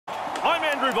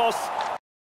Andrew Voss.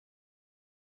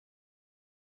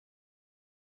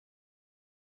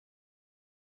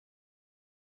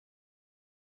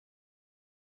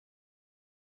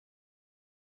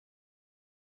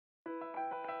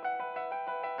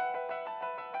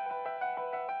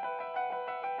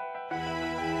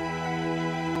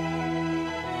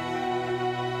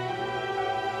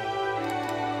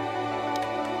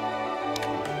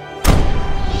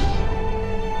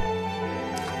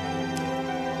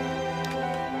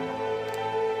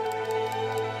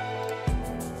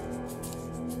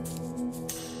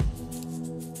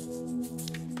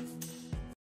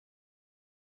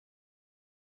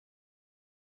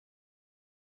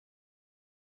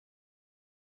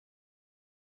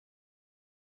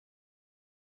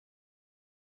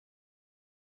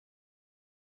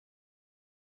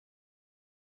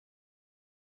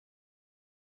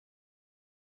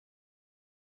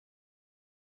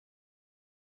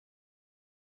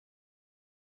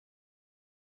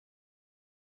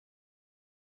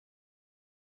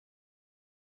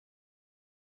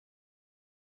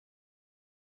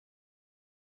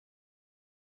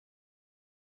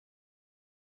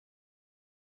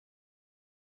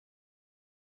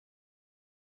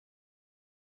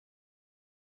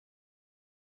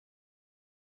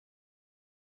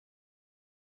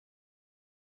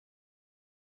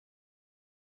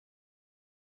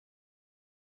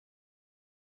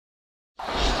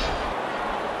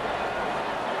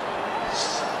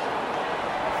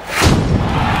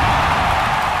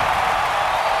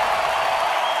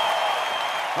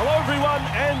 Hello everyone,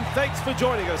 and thanks for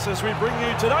joining us as we bring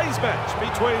you today's match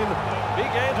between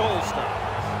Big Ant All-Stars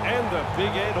and the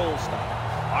Big Ant All-Stars.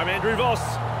 I'm Andrew Voss,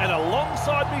 and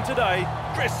alongside me today,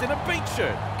 dressed in a beach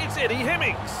shirt, it's Eddie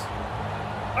Hemmings.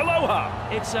 Aloha!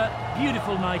 It's a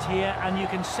beautiful night here, and you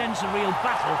can sense a real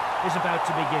battle is about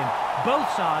to begin. Both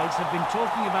sides have been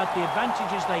talking about the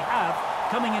advantages they have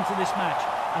coming into this match,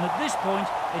 and at this point,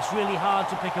 it's really hard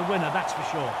to pick a winner, that's for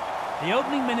sure. The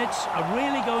opening minutes are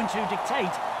really going to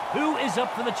dictate who is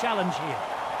up for the challenge here.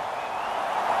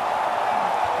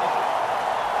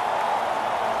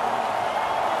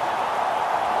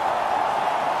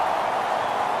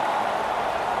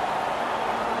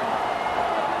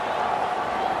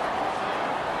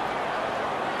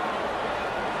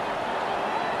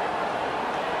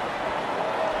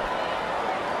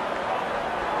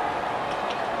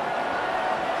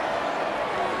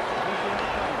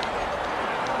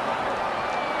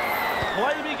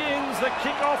 Play begins, the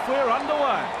kick-off, we're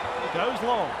underway. It goes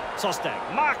long.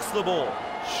 Sostak marks the ball,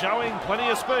 showing plenty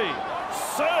of speed.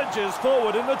 Surges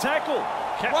forward in the tackle.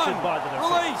 Captured by the defence.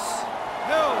 Release!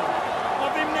 Held!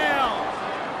 Of him now!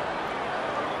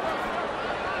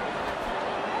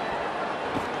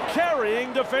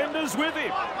 Carrying defenders with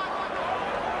him.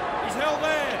 He's held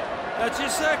there. That's your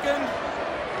second.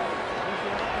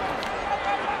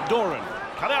 Doran,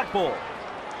 cut out ball.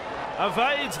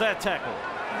 Evades that tackle.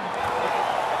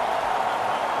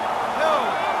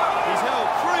 Held. He's held.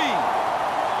 Free.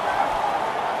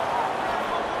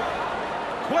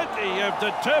 Plenty of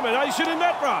determination in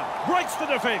that run. Breaks the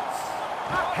defence.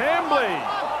 Hambly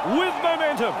with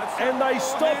momentum. And they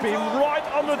stop him right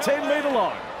on the 10-metre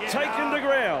line. Taken to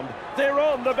ground. They're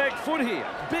on the back foot here.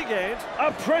 Big Ant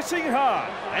are pressing hard.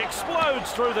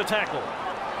 Explodes through the tackle.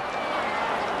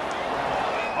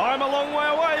 I'm a long way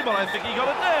away, but I think he got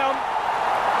it down.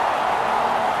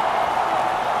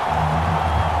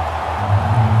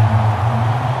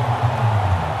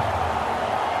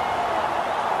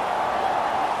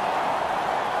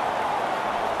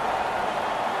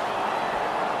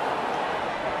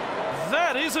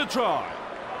 That is a try.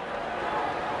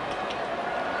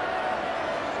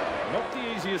 Not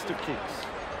the easiest of kicks.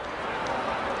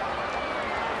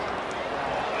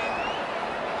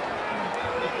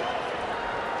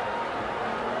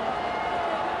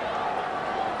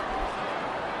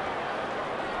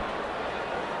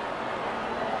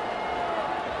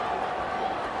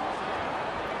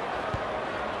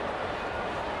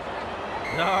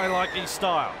 No, I like his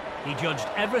style. He judged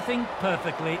everything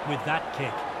perfectly with that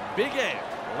kick. Big Ant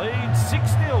leads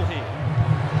 6-0 here.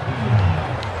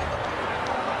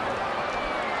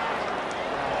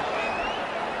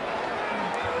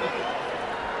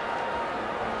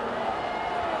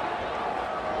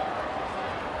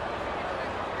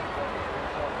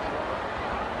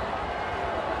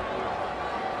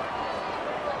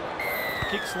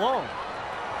 Kicks long.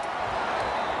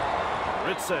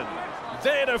 Ritson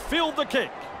there to field the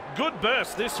kick. Good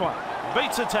burst this one.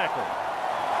 Beats a tackle.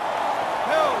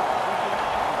 Held.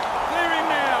 Clear him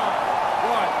now.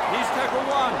 Right, he's tackle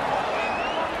one.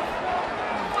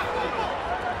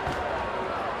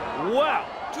 Wow,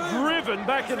 driven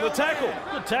back in the tackle.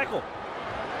 Good tackle.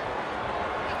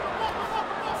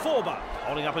 Forber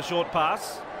holding up a short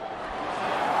pass.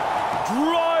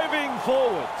 Driving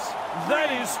forwards.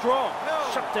 That is strong.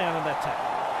 Shut down in that tackle.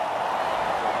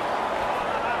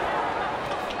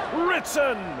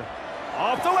 Ritson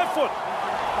off the left foot.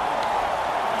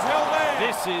 He's held there.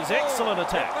 This is excellent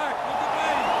attack. Get back,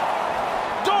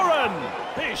 look Doran!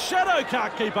 His shadow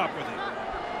can't keep up with him. at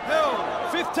me.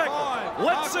 Held. Fifth tackle.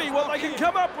 Let's see what they can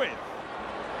come up with.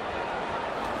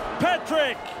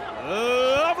 Patrick!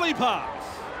 Lovely pass.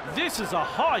 This is a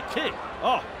high kick.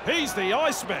 Oh, he's the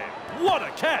Iceman. What a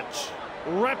catch.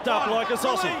 Wrapped up like a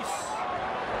sausage. Release.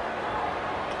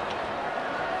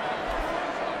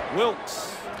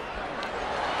 Wilkes.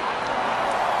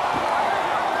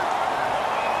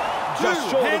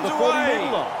 Just short of the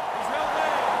 40-metre line. He's held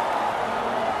there.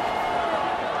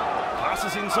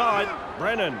 Passes inside.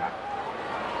 Brennan.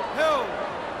 Held.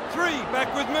 3,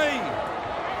 back with me.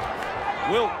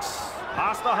 Wilkes.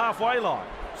 Past the halfway line.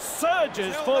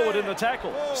 Surges forward in the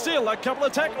tackle. Still a couple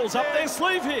of tackles up their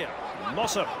sleeve here.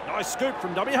 Mossop. Nice scoop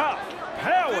from dummy half.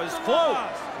 Powers forward.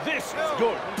 This is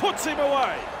good. Puts him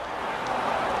away.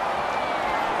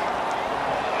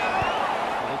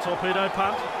 The torpedo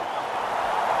punt.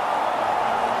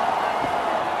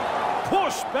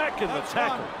 Push back in the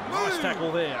tackle. Nice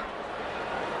tackle there.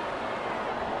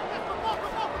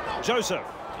 Joseph.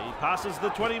 He passes the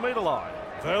 20-metre line.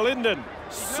 Verlinden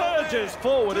surges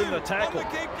forward in the tackle.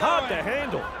 Hard to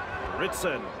handle.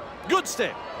 Ritson. Good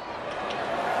step. 3,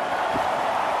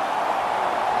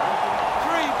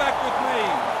 back with me.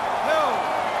 Held.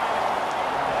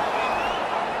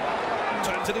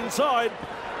 Turns it inside.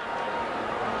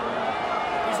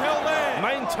 He's held there.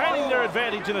 Maintaining their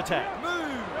advantage in attack. Move.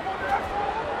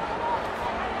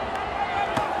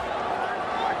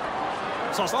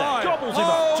 Sostak gobbles him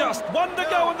up. Just one to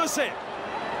go in the set.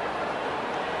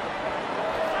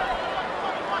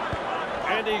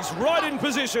 And he's right in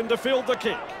position to field the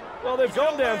kick. Well, they've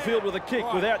gone downfield with a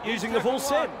kick without using the full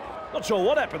set. Not sure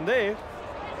what happened there.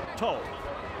 Toll.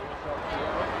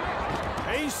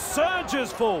 He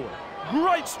surges forward.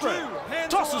 Great strength.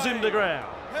 Tosses him to ground.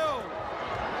 Held.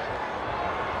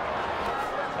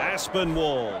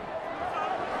 Aspinwall.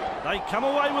 They come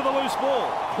away with a loose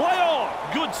ball. Play on.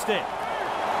 Good step.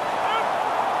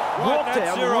 Brought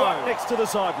down right next to the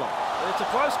sideline. It's a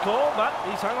close call, but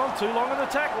he's hung on too long in the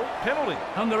tackle. Penalty.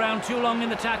 Hung around too long in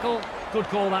the tackle. Good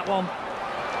call, that one.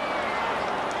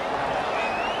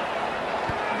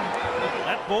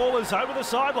 That ball is over the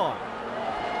sideline.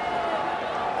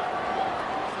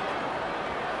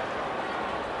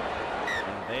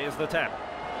 And there's the tap.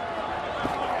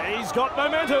 He's got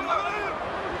momentum.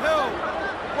 Held.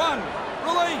 1,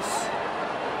 release.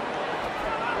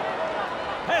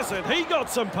 Hasn't he got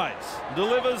some pace?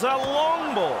 Delivers a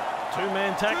long ball.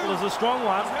 Two-man tackle is a strong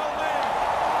one. Held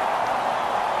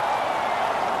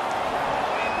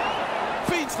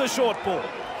there. Feeds the short ball.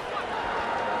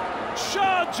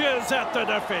 Charges at the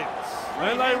defence.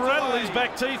 And they rattle his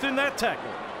back teeth in that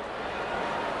tackle.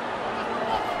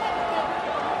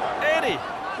 Eddie,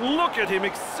 look at him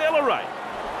accelerate.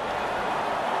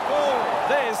 4.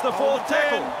 There's the fourth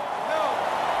tackle. Held.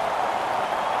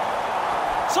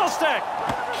 Sostak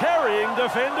carrying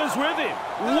defenders with him.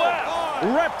 Wow!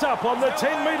 Wrapped up on the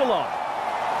 10-metre line.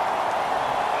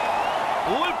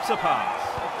 Loops a pass.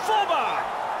 Fullback!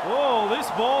 Oh, this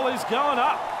ball is going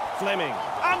up. Fleming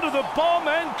under the bomb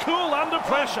and cool under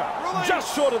pressure.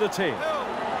 Just short of the 10.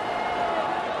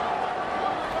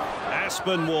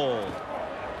 Aspinwall.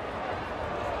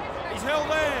 He's held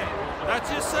there. That's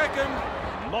his second.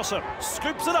 Mossop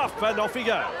scoops it up and off he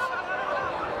goes.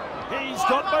 He's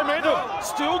got momentum.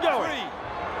 Still 3. going.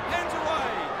 Hands away.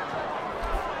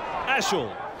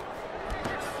 Ashall.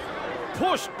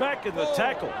 Pushed back in the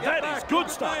tackle. That is good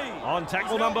stuff. On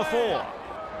tackle number 4.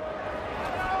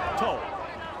 Toll.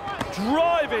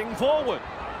 Driving forward.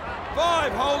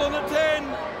 5, hold on the 10.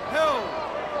 Held.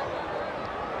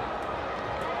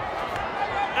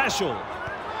 Ashall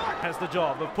has the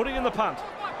job of putting in the punt.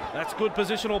 That's good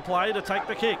positional play to take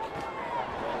the kick.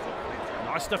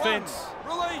 Nice defence.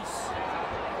 1, release.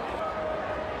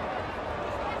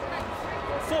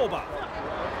 Forber.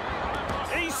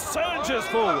 He surges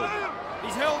forward.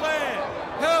 He's held there.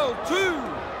 Held. 2.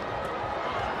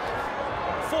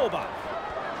 Forber.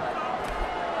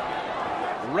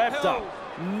 Wrapped up.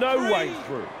 No way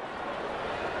through.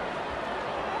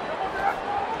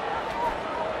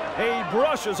 He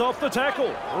brushes off the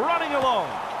tackle. Running along.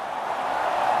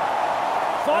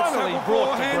 Finally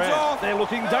brought to ground. They're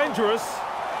looking dangerous.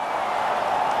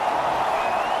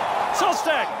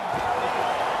 Sostak.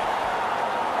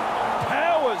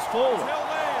 Powers forward.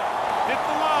 Hit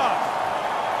the mark.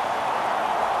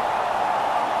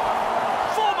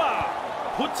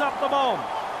 Puts up the bomb.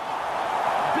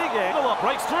 Big angle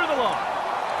breaks through the line.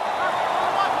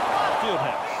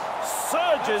 Fieldhouse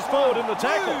surges forward in the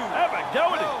tackle. Have a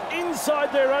go at it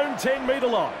inside their own 10-metre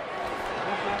line.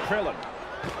 Krellin.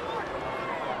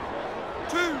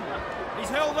 2. He's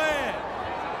held there.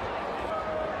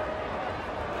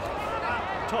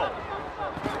 Top.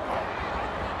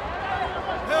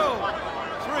 Held.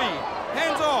 3.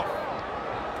 Hands off.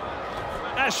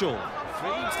 Ashall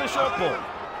feeds the short ball.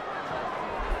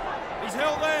 He's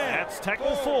held there. That's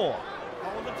tackle 4.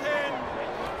 Hold the 10.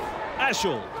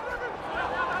 Ashall.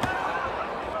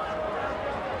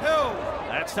 Held.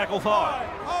 That's tackle 5.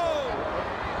 Hold.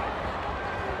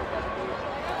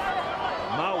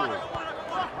 Marwood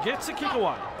gets a kick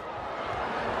away.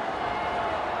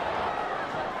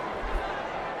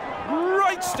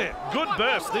 Great step. Good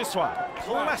burst this one.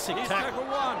 Classic He's tackle.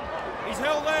 tackle 1. He's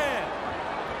held there.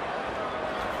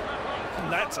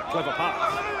 And that's a clever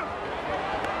pass.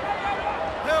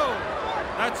 Held.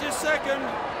 That's your second.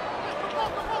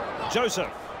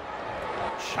 Joseph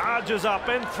charges up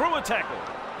and through a tackle.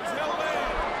 He's held there.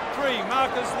 3.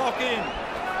 Markers lock in.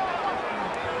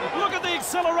 Look at the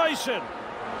acceleration.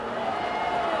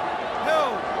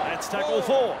 Held. That's tackle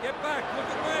 4. Get back. Look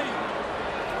at me.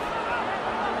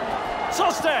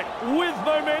 Sostak with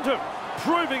momentum,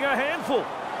 proving a handful.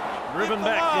 Driven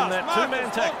back in that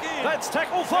two-man tackle. That's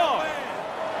tackle 5.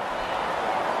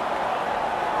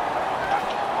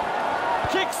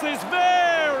 Kicks this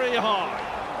very high.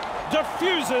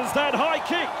 Diffuses that high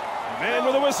kick. Man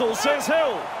with a whistle says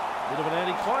held. Bit of an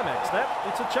anticlimax that.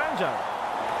 It's a changeover.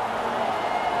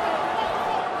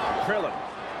 Krellin.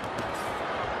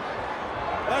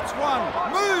 That's 1.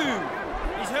 Move.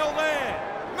 He's held there.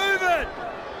 Move it.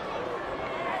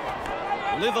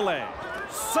 Litherland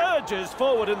surges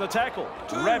forward in the tackle.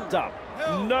 2. Wrapped up.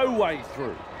 No way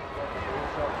through.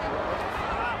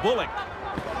 Bullock.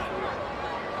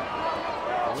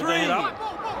 3.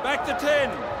 Back to 10.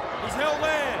 He's held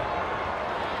there.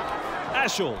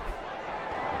 Ashall.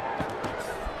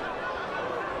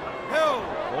 Held.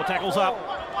 4 tackles up.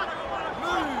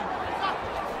 Move.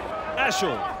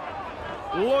 Ashall.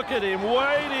 Look at him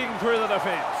wading through the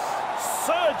defence.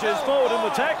 Surges forward in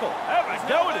the tackle. Have a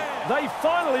go at it. They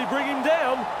finally bring him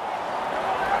down.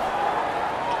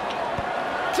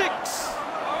 Ticks.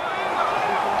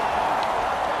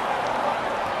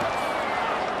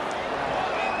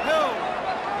 Held.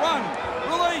 1.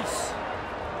 Release.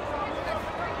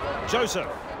 Joseph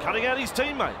cutting out his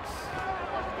teammates.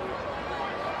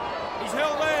 He's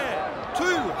held there. 2.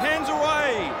 Hands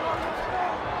away.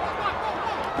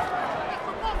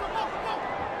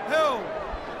 Held.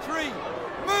 3.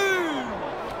 Move.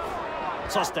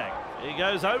 Sostak. He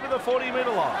goes over the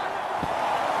 40-metre line.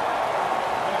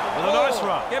 With a nice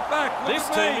run. Get back. Look This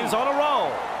at team me. is on a roll.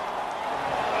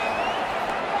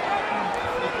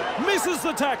 Misses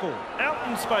the tackle. Out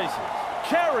in spaces.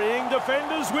 Carrying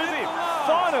defenders with him.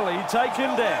 Finally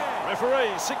taken down.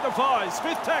 Referee signifies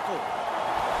 5th tackle.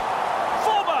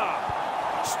 Former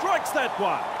strikes that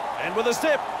one. And with a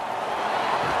step.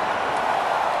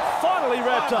 Finally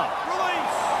wrapped up.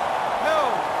 Release.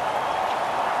 Held.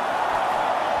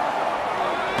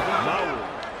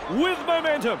 With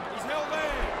momentum. He's held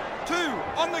there. 2.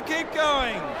 On the keep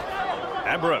going.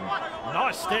 Abram.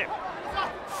 Nice step.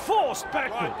 Forced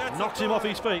backward. Right, Knocks him off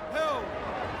his feet. Held.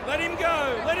 Let him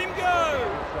go. Let him go.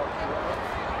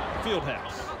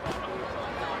 Fieldhouse.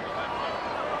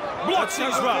 Blocks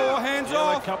his tackle run. 4, hands Still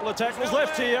off. a couple of tackles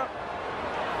left here.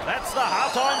 That's the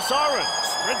half-time siren.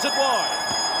 Spreads it wide.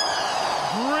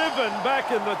 Driven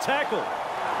back in the tackle.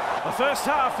 The first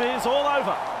half is all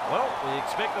over. Well, we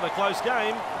expected a close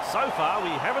game. So far, we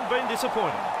haven't been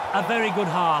disappointed. A very good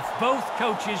half. Both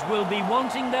coaches will be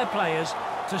wanting their players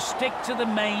to stick to the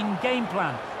main game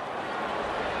plan.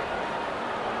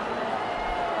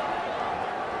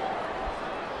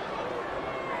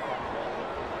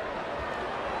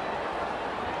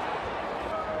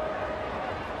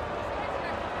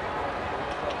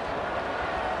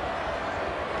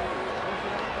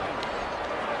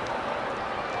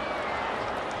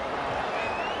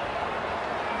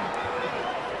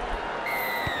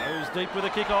 Deep with a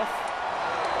kick-off.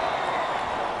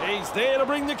 He's there to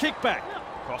bring the kick back.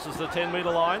 Crosses the 10-metre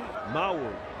line.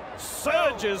 Marwood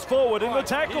surges forward in the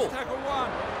tackle. He's tackle 1.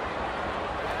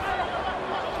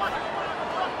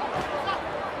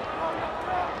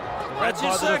 That's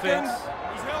your second.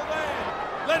 He's held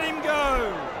there. Let him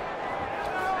go.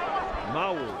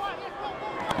 Marwood.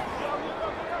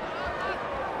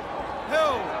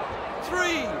 Held.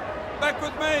 3. Back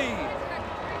with me.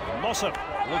 Mossop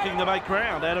looking to make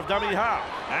ground out of dummy half.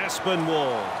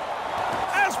 Aspinwall.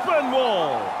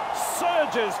 Aspinwall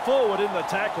surges forward in the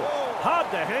tackle. Hard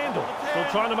to handle. Still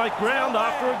trying to make ground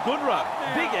after a good run.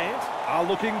 Big Ant are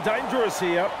looking dangerous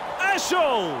here.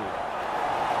 Ashall.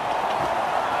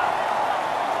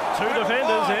 Two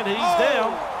defenders and he's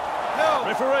down.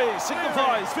 Referee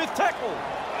signifies fifth tackle.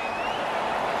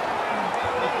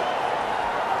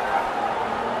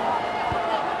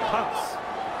 Punts.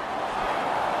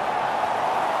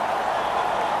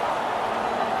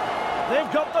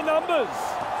 They've got the numbers.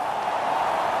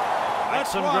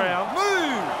 That's some ground.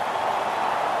 Move.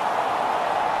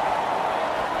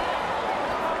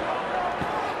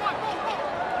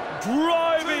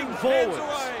 Driving forwards.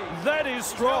 That is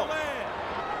strong.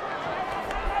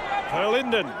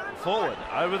 Perlinden forward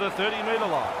over the 30-metre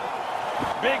line.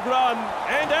 Big run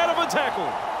and out of a tackle.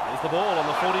 There's the ball on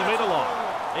the 40-metre line.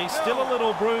 He's still a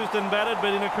little bruised and battered,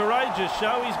 but in a courageous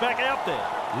show, he's back out there.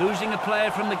 Losing a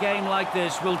player from the game like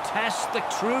this will test the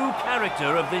true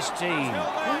character of this team.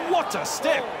 What a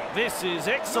step. This is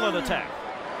excellent attack.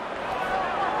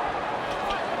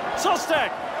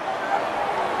 Sostak.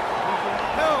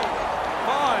 Held.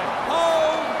 5. Hold.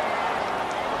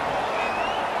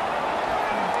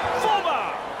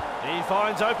 He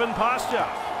finds open pasture.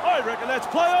 I reckon that's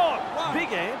play on.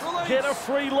 Big Ant get a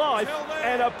free life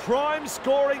and a prime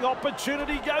scoring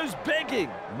opportunity goes begging.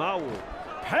 Marwood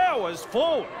powers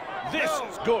forward. This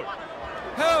is good.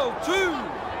 Held. 2.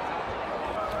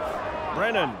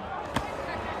 Brennan. 3.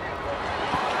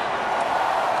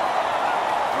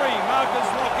 Markers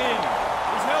lock in.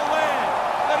 He's held there.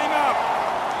 Let him up.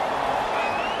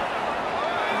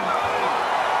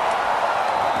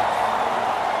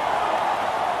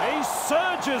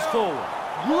 Surges forward.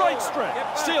 Great strength.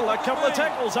 Still a couple of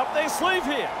tackles up their sleeve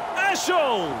here.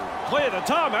 Ashall. Clear to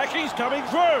tarmac. He's coming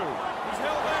through.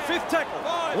 Fifth tackle.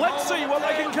 Let's see what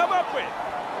they can come up with.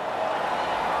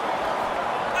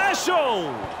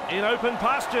 Ashall in open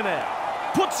pasture now.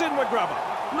 Puts in McGrubber.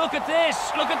 Look at this.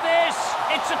 Look at this.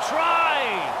 It's a try.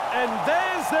 And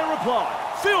there's their reply.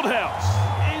 Fieldhouse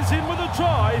is in with a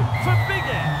try for Big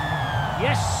Ant.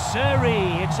 Yes,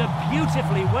 sirree. It's a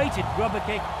beautifully weighted grubber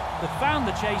kick that found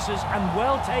the chasers and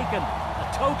well taken. A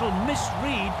total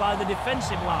misread by the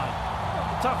defensive line.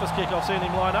 The toughest kick I've seen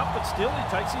him line up, but still he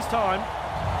takes his time.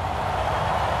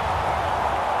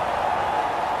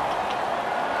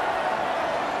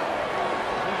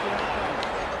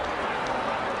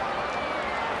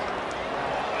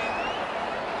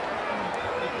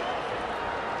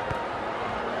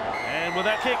 And with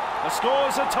that kick, the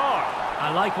score's a tie.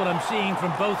 I like what I'm seeing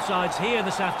from both sides here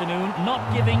this afternoon, not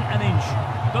giving an inch.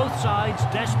 Both sides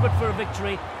desperate for a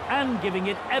victory and giving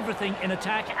it everything in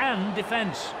attack and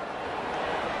defence.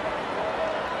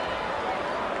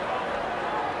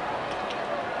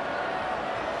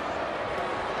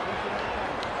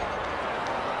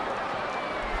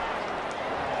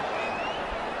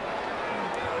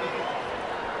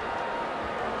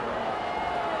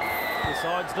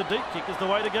 Decides the deep kick is the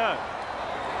way to go.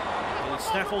 He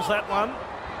snaffles that one.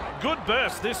 Good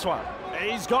burst this one.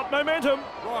 He's got momentum.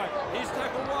 Right, here's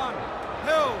tackle 1.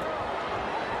 Held.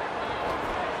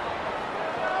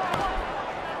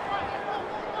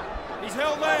 He's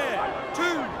held there.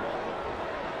 2.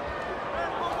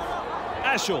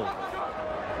 Ashall.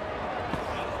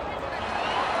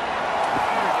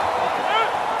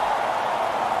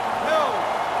 Held.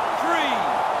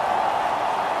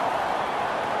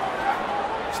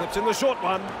 3. Slips in the short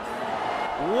one.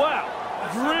 Wow.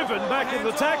 Driven back in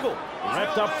the tackle.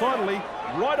 Wrapped up finally,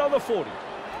 right on the 40.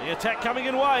 The attack coming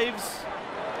in waves.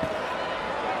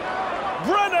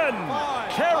 Brennan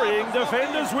carrying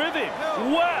defenders with him.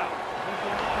 Wow.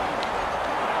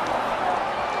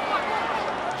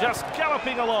 Just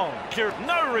galloping along.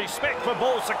 No respect for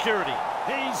ball security.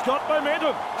 He's got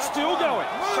momentum. Still going.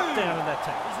 Shut down in that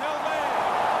tackle.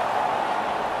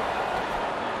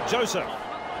 Joseph.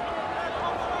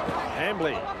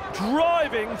 Hambley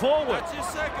driving forward. That's his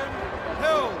second.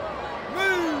 Held.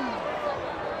 Move.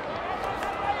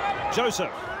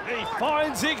 Joseph. He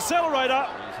finds the accelerator.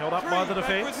 He's held up by the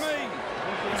defence.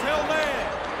 He's held there.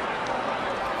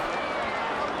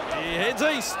 He heads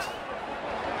east.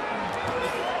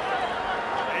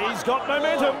 He's got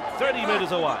momentum. 30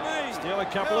 metres away. Still a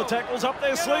couple of tackles up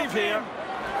their sleeve here.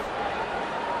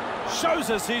 Shows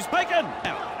us he's taken.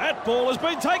 That ball has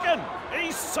been taken.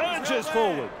 He surges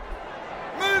forward.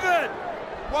 Move it.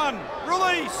 1.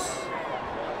 Release.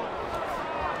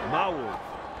 Marwood.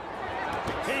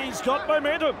 He's got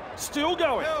momentum. Still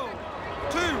going.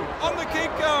 2. On the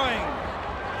keep going.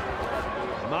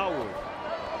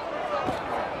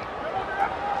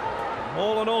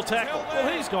 All in all tackle.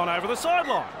 Well, he's gone over the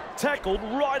sideline. Tackled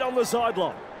right on the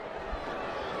sideline.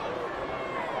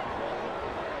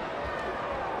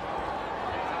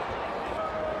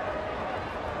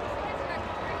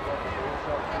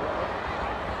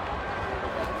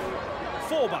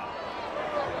 Forber.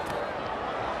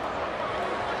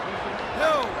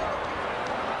 Hill.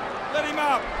 Let him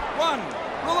up. 1.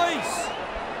 Release.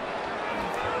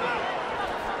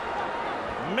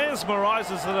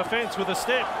 Mesmerises the defence with a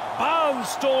step.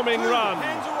 Barnstorming 2. run.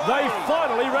 Hands away. They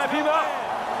finally wrap him up.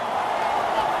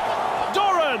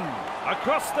 Doran.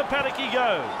 Across the paddock he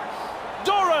goes.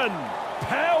 Doran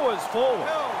powers forward.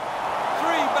 Hill.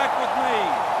 3 back with me.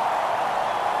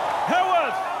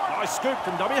 Howard. Nice scoop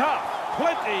from dummy half.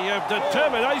 Plenty of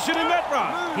determination in that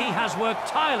run. He has worked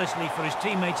tirelessly for his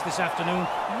teammates this afternoon.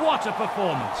 What a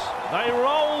performance. They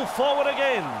roll forward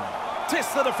again.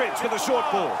 Test the defence with a short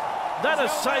ball. That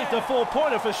has saved a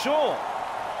 4-pointer for sure.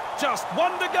 Just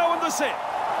 1 to go in the set.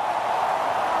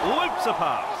 Loops a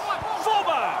pass.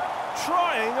 Forber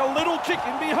trying a little kick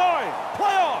in behind.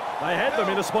 Play on. They had them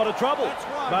in a spot of trouble,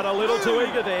 but a little too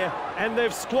eager there, and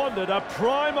they've squandered a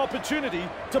prime opportunity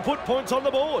to put points on the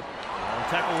board. On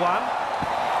tackle 1.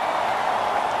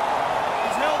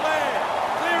 He's held there.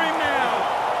 Clear him now.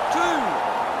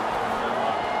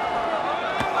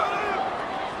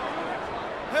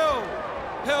 2. Hill.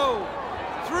 Hill.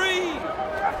 3.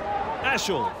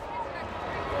 Ashall.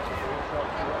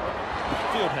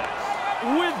 Fieldhouse.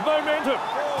 With momentum.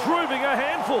 Proving a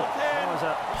handful. That was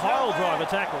a pile driver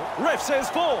tackle. Ref says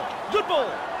 4. Good ball.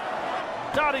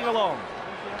 Darting along.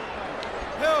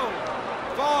 Hill.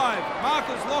 5.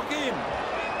 Markers lock in.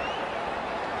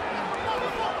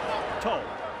 Toll.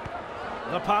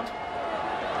 The punt.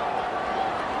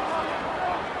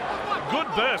 Good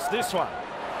burst this one.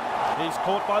 He's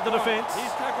caught by the defence.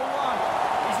 He's tackle 1.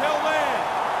 He's held there.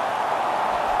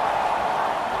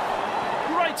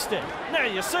 Great step. Now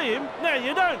you see him, now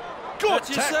you don't. Good That's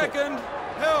your tackle. second.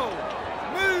 Hill.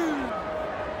 Move.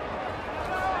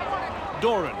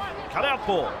 Doran, cut out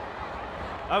ball.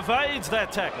 Evades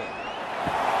that tackle.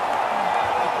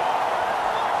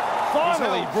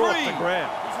 Finally held brought 3. the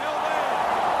ground. He's held there.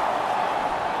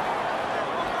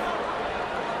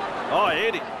 Oh,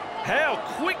 Eddie, how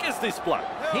quick is this bloke?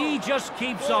 He just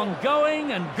keeps on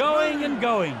going and going and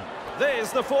going.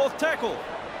 There's the 4th tackle.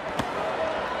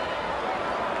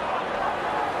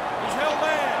 He's held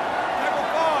there. Tackle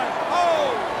 5.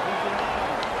 Hold.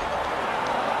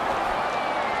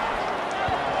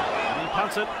 He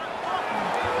punts it.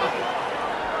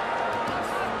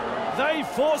 They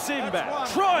force him That's back. one.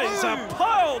 Tries a Move.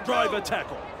 pile driver Go.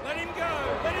 tackle. Let him go.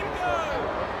 Let him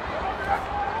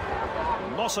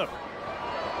go. Mossop.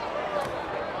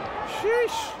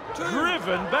 Sheesh. 2.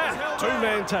 Driven back. He's held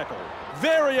 2-man tackle.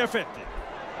 Very effective.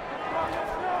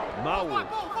 Marwood.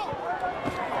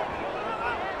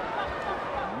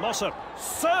 Mossop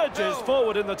surges Hill.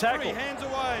 forward in the 3 tackle. hands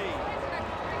away.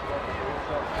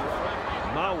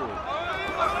 Marwood.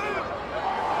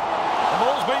 The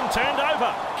ball's been turned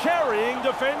over, carrying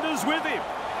defenders with him.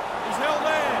 He's held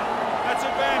there. That's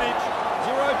advantage.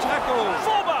 0 tackles.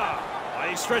 Forber.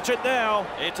 They stretch it now.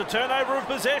 It's a turnover of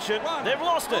possession. 1. They've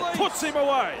lost it. Release. Puts him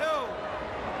away. Hill.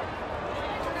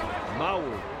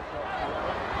 Marwood.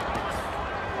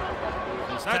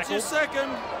 He's That's your tackled. second.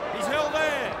 He's held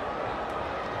there.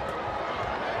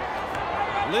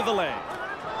 Litherland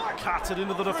cuts it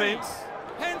into the 3. defence.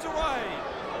 Hands away.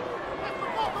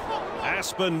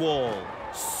 Aspinwall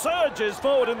surges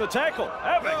forward in the tackle.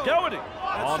 Have a go at him.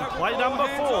 That's On tackle play 4, number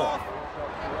hands 4. off.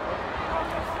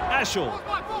 Ashall.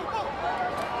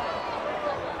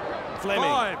 Fleming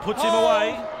 5. puts him Hold.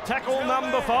 away. Tackle He's held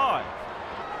number there. 5.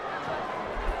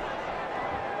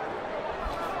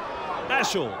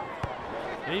 Ashall.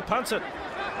 He punts it.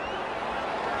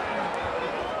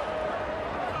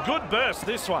 Good burst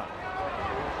this one.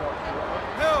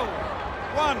 Hill.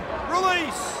 1.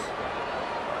 Release.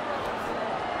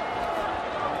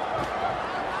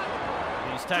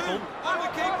 He's 2. tackled. On the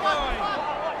keep going.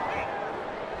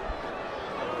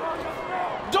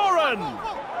 Doran.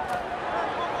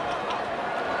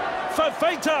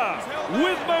 Fafita He's held there.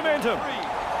 with momentum. 3.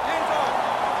 Hands off.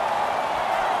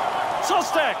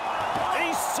 Sostak. He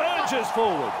surges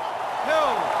forward.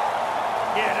 Hill.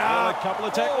 Get up. A couple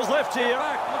of tackles left Get here.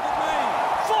 back. Look at me.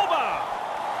 Forber.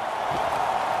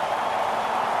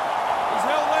 He's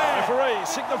held there. Referee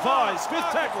signifies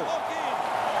 5th tackle. Lock in.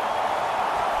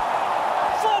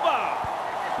 Forber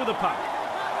with a punt.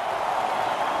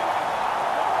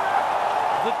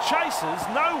 The chaser's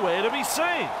nowhere to be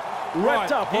seen.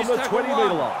 Wrapped up on he's the tackle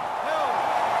 20-metre 1. line. Hill.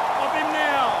 Off him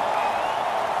now.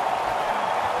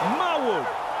 Marwood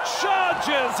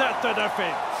Charges at the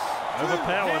defence.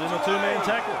 Overpowered in a two-man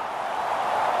tackle.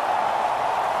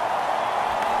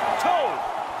 Toll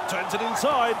turns it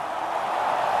inside.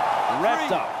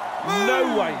 Wrapped up.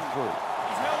 No way through.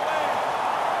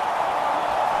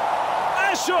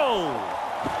 Ashall.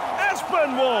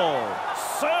 Aspinwall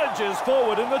surges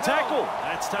forward in the tackle.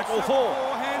 That's tackle 4.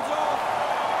 Hands off.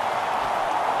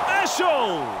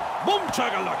 Ashall. Boom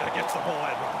chugga-lugga gets the ball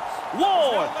at once.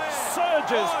 Ward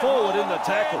surges forward in the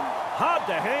tackle. Hard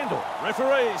to handle.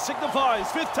 Referee signifies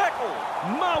 5th tackle.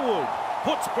 Marwood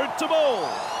puts boot to ball.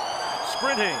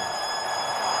 Sprinting.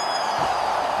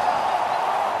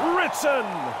 Ritson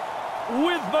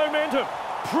with momentum,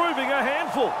 proving a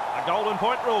handful. A golden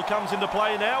point rule comes into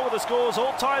play now with the scores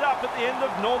all tied up at the end of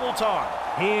normal time.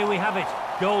 Here we have it,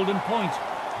 golden point.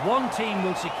 One team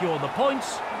will secure the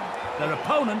points, their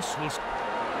opponents will...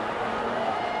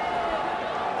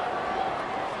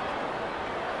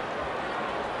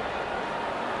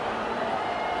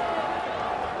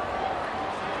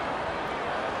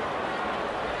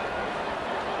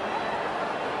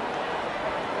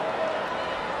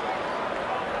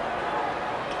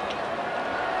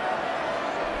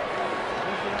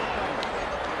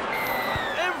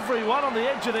 Everyone on the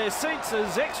edge of their seats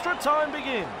as extra time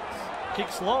begins.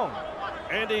 Kicks long.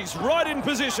 And he's right in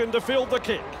position to field the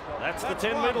kick. That's the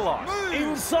 10-metre line.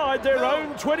 Inside their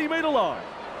own 20-metre line.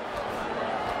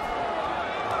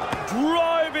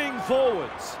 Driving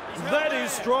forwards. That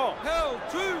is strong. Held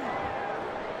 2.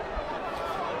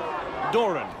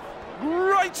 Doran.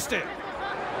 Great step.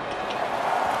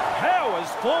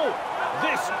 Powers forward.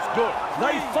 This is good.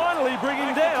 They finally bring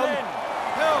him down.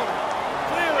 Held.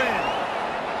 Clear in.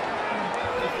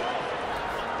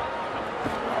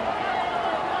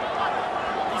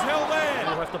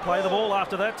 To play the ball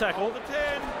after that tackle. The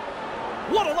 10.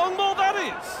 What a long ball that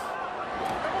is!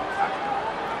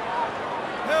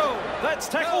 Hill. That's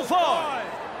tackle Hill 5.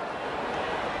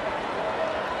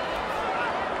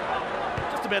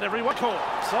 Just about everyone caught.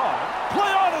 Side.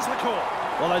 Play on as the call.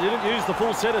 Well, they didn't use the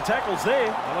full set of tackles there.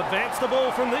 They'll advance the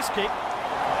ball from this kick.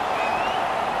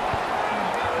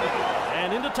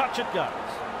 And into touch it goes.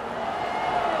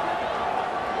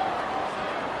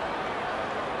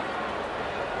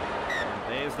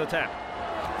 There's the tap.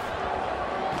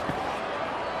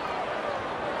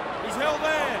 He's held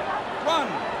there. Run.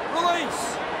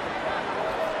 Release.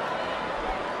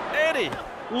 Eddie,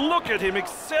 look at him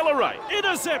accelerate.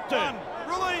 Intercepted. Run.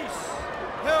 Release.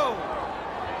 Held.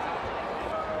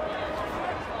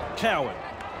 Cowan.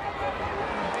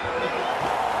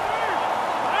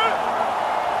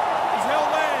 He's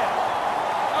held there.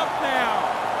 Up now.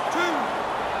 2.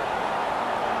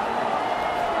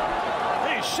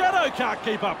 Shadow can't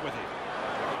keep up with him.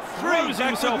 Throws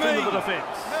himself into the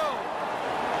defence.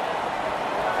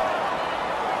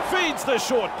 Feeds the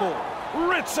short ball.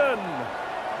 Ritson.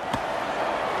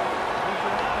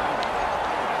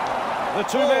 The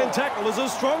two-man tackle is a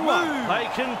strong one. They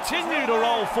continue to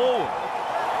roll forward.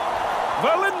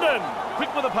 Verlinden,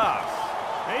 quick with a pass.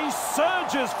 He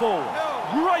surges forward.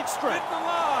 Great strength.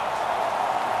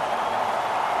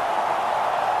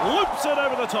 Loops it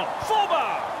over the top.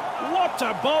 Forward. What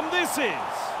a bomb this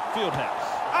is!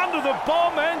 Fieldhouse. Under the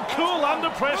bomb and cool under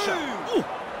pressure. Ooh,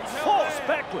 force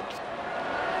backwards.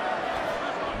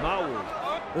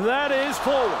 Marwood. That is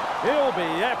forward. He'll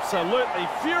be absolutely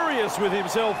furious with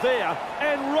himself there,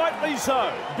 and rightly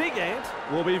so. Big Ant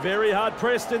will be very hard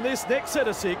pressed in this next set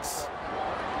of 6.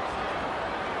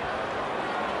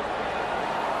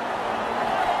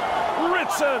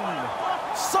 Ritson.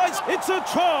 Sights, it's a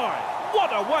try.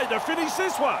 What a way to finish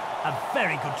this one. A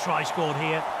very good try scored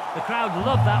here. The crowd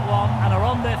love that one and are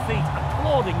on their feet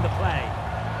applauding the play.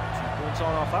 2 points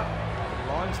on offer.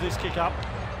 Lines this kick up.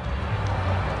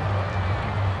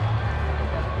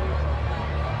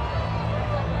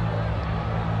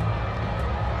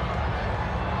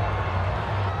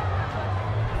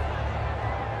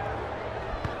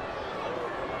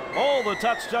 All the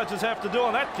touch judges have to do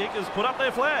on that kick is put up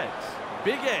their flags.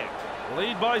 Big Ant,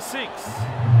 lead by 6.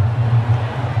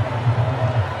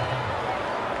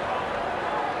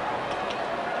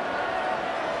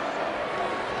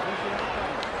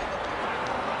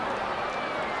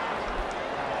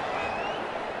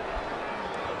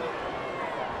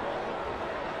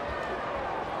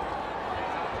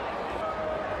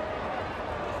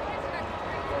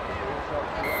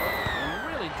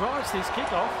 Drives this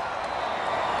kick off.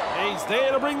 He's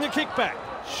there to bring the kick back,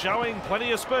 showing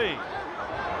plenty of speed.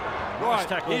 Right,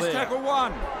 here's tackle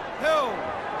 1. Hill.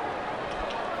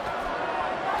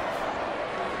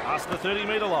 Past the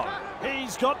 30-metre line.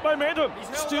 He's got momentum.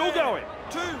 Still going.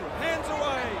 2 hands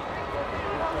away.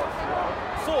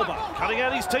 Forber cutting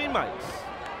out his teammates.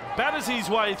 Batters his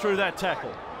way through that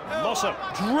tackle. Mossop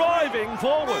driving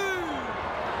forward.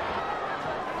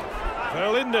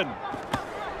 Verlinden.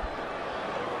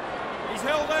 He's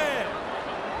held there.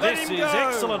 Let This him is go.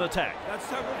 excellent attack. That's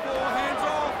tackle 4, hands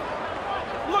off.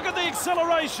 Look at the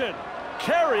acceleration.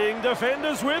 Carrying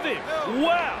defenders with him.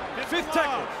 Wow. Fifth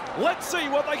tackle. Let's see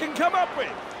what they can come up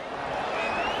with.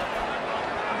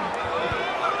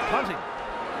 Punting.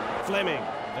 Fleming.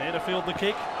 There to field the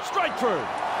kick. Straight through.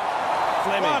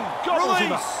 Fleming. Gobbles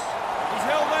him up. He's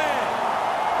held there.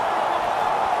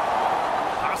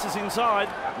 Passes inside.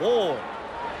 Ward.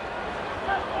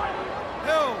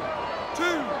 Held. 2.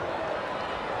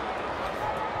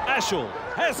 Ashall.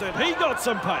 Has it. He got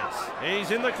some pace.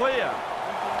 He's in the clear.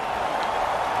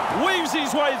 Weaves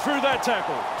his way through that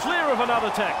tackle. Clear of another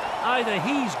tackle. Either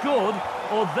he's good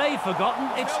or they've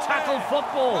forgotten it's tackle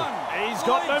football. He's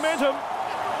got momentum.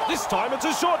 This time it's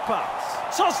a short pass.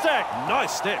 Sostak.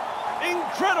 Nice step.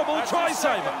 Incredible try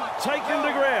saver. Taken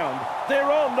to ground.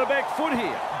 They're on the back foot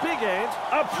here. Big Ant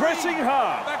are pressing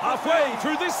hard. Halfway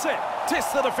through this set.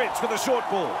 Test the defence with a short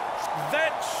ball.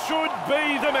 That should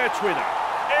be the match winner.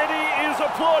 Eddie is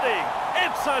applauding.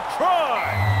 It's a try.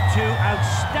 2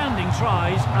 outstanding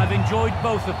tries. I've enjoyed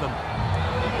both of them.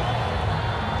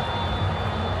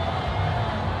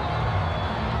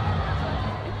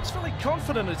 He looks fairly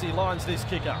confident as he lines this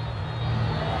kick up.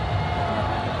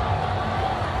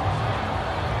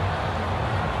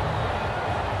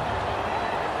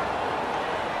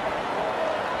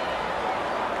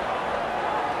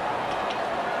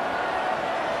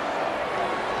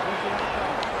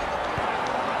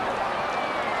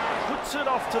 Puts it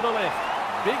off to the left.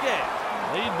 Big Ant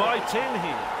lead by 10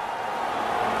 here.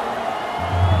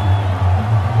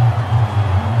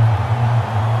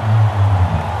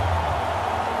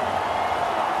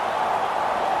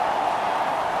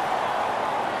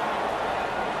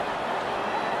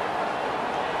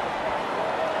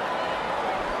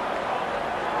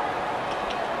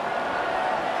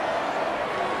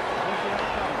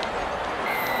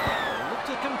 Look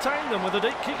to contain them with a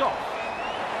deep kick-off.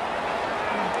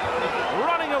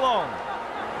 Running along.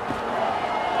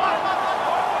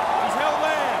 He's held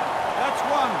there. That's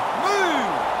 1.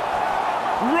 Move.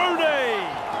 Rooney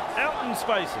out in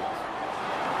spaces.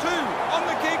 2. On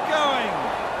the kick going.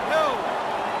 Held.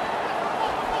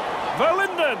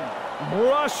 Verlinden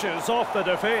brushes off the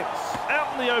defence. Out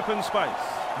in the open space.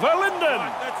 Verlinden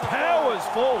powers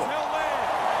forward. He's held there.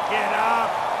 Get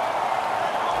up.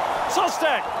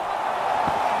 Sostak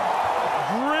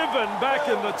driven back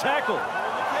in the tackle.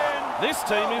 This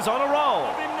team is on a roll.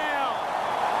 Stop him now.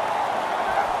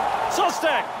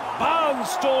 Sostak,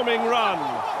 barnstorming run.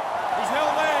 He's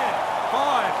held there.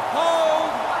 5. Hold.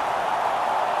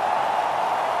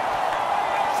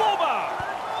 Forber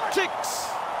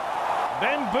kicks.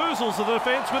 Bamboozles the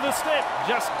defence with a step,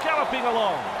 just galloping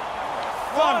along.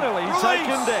 Finally Release.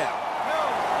 taken down. Held.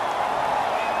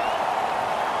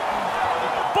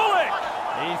 Bullock.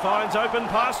 He finds open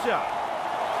pasture.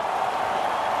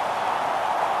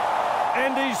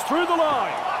 And he's through the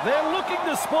line. They're looking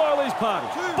to spoil his party.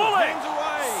 2. Bullock Hands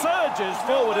away. surges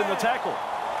forward in the tackle.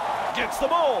 Gets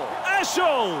the ball.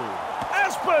 Ashall.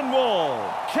 Aspinwall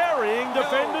carrying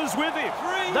defenders with him.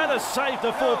 3. That has saved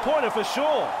a 4-pointer for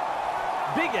sure.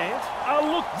 Big Ant.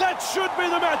 Look, that should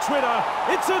be the match winner.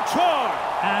 It's a try.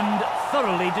 And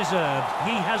thoroughly deserved.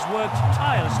 He has worked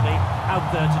tirelessly out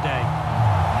there today.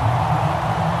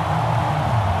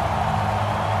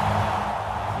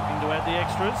 Looking to add the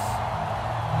extras.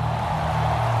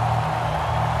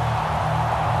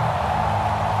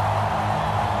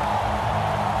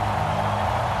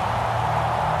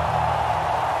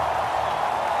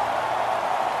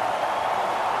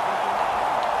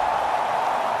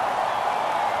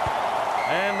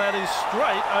 And that is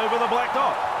straight over the black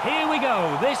dot. Here we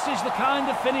go. This is the kind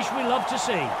of finish we love to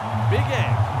see. Big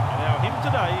Ant. Now him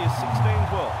today is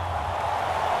 16-12.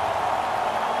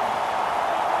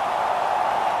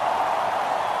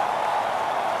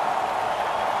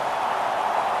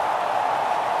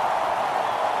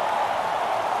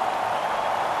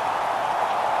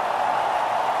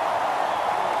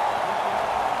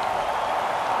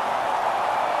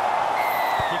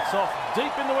 Kicks off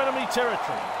deep into enemy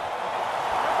territory.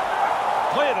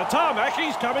 Clear to tarmac,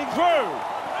 he's coming through.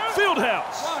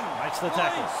 Fieldhouse 1. makes the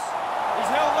tackle. Release. He's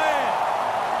held there.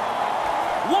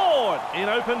 Ward in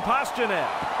open pasture now.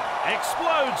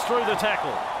 Explodes through the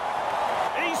tackle.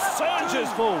 He surges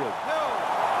 2. forward. Held.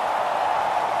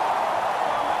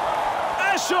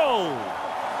 Ashall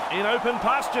in open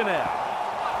pasture now.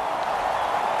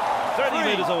 30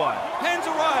 3. metres away. Hands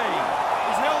away.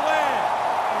 He's held there.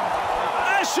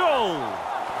 Ashall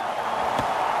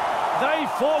They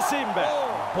force him back.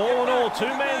 Ball and all,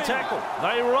 two-man tackle.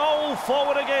 They roll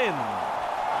forward again.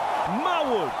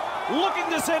 Marwood looking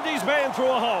to send his man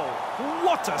through a hole.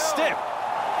 What a step.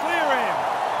 Clear him.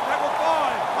 Tackle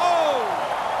 5. Hold.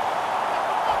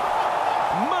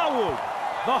 Marwood,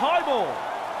 the high ball.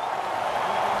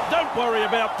 Don't worry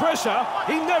about pressure.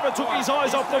 He never took his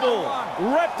eyes off the ball.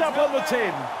 Wrapped up on the 10.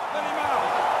 Let him out.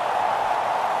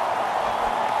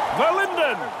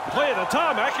 Verlinden, clear the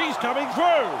tarmac, he's coming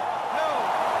through.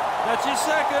 That's his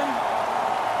second.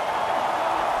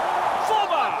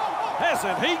 Forber,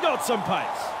 hasn't he got some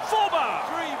pace? Forber,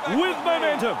 with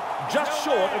momentum, just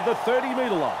short of the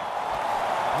 30-metre line.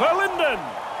 Verlinden.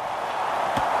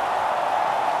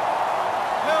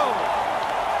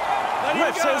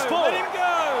 Ref says forward. Let him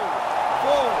go.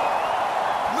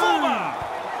 Forber.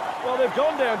 Well, they've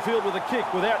gone downfield with a kick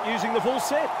without using the full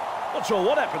set. Not sure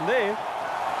what happened there.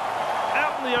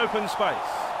 Out in the open space.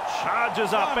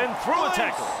 Charges up and through a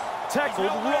tackle. Tackled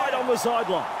right on the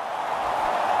sideline.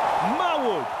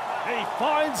 Marwood. He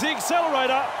finds the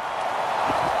accelerator.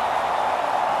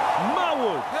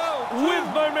 Marwood with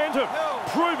momentum.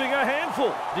 Proving a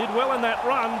handful. Did well in that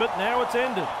run, but now it's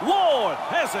ended. Ward,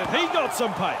 hasn't he got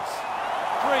some pace?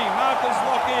 3 markers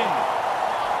lock in.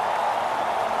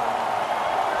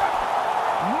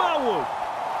 Marwood.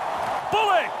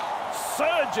 Bullock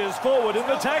surges forward in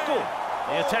the tackle.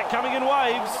 The attack coming in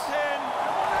waves.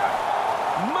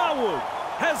 Marwood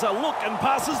has a look and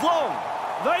passes long.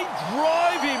 They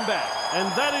drive him back. And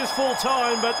that is full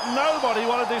time, but nobody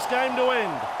wanted this game to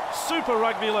end. Super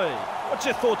Rugby League. What's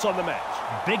your thoughts on the match?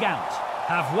 Big Ant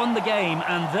have won the game,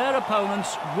 and their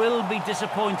opponents will be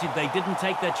disappointed they didn't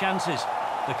take their chances.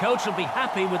 The coach will be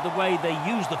happy with the way they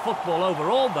used the football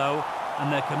overall, though,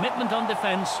 and their commitment on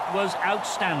defence was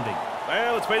outstanding.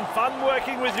 Well, it's been fun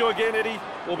working with you again, Eddie.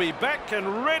 We'll be back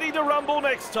and ready to rumble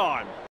next time.